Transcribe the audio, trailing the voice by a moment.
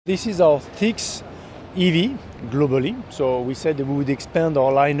This is our sixth EV globally. So we said that we would expand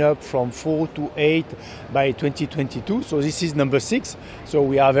our lineup from 4 to 8 by 2022. So this is number 6. So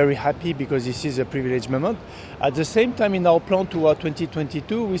we are very happy because this is a privileged moment. At the same time, in our plan toward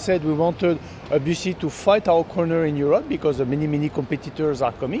 2022, we said we wanted obviously to fight our corner in Europe because many competitors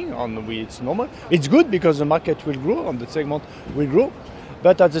are coming. It's normal. It's good because the market will grow and the segment will grow.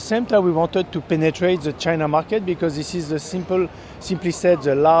 But at the same time, we wanted to penetrate the China market because this is simply said,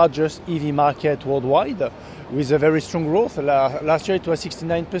 the largest EV market worldwide with a very strong growth. Last year it was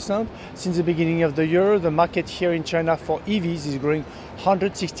 69%. Since the beginning of the year, the market here in China for EVs is growing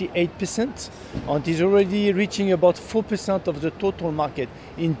 168% and is already reaching about 4% of the total market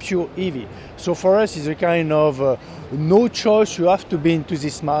in pure EV. So for us, it's a kind of no choice, you have to be into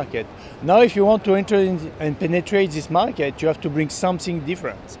this market. Now, if you want to enter in and penetrate this market, you have to bring something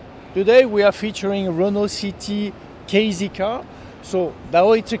different. Today, we are featuring Renault City K-ZE car. So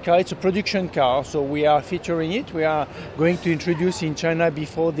now it's a car, it's a production car, so we are featuring it. We are going to introduce in China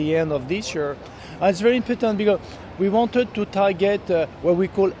before the end of this year. And it's very important because we wanted to target what we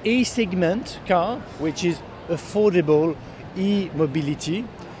call A segment car, which is affordable e-mobility.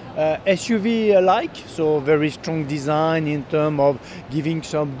 SUV-like, so very strong design in terms of giving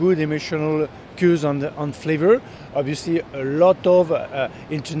some good emotional cues on flavor. Obviously, a lot of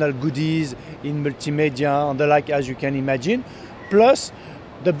internal goodies in multimedia and the like, as you can imagine. Plus,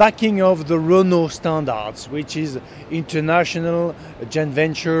 the backing of the Renault standards, which is international joint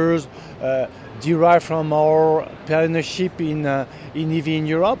ventures derived from our partnership in EV in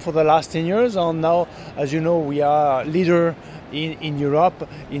Europe for the last 10 years. And now, as you know, we are leader in Europe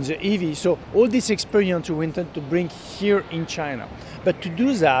in the EV. So all this experience we wanted to bring here in China. But to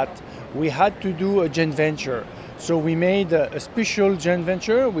do that, we had to do a joint venture. So we made a special joint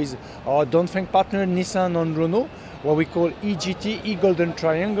venture with our Dongfeng partner Nissan and Renault, what we call EGT, E-Golden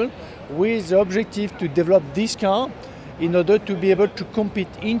Triangle, with the objective to develop this car in order to be able to compete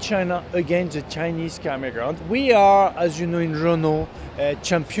in China against the Chinese car maker. We are, as you know, in Renault,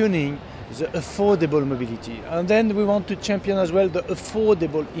 championing the affordable mobility. And then we want to champion as well the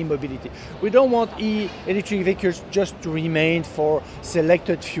affordable e-mobility. We don't want electric vehicles just to remain for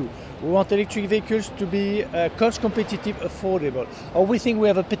selected few. We want electric vehicles to be cost competitive, affordable. Or we think we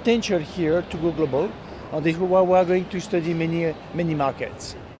have a potential here to go global. And this is why we are going to study many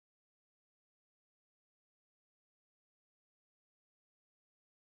markets.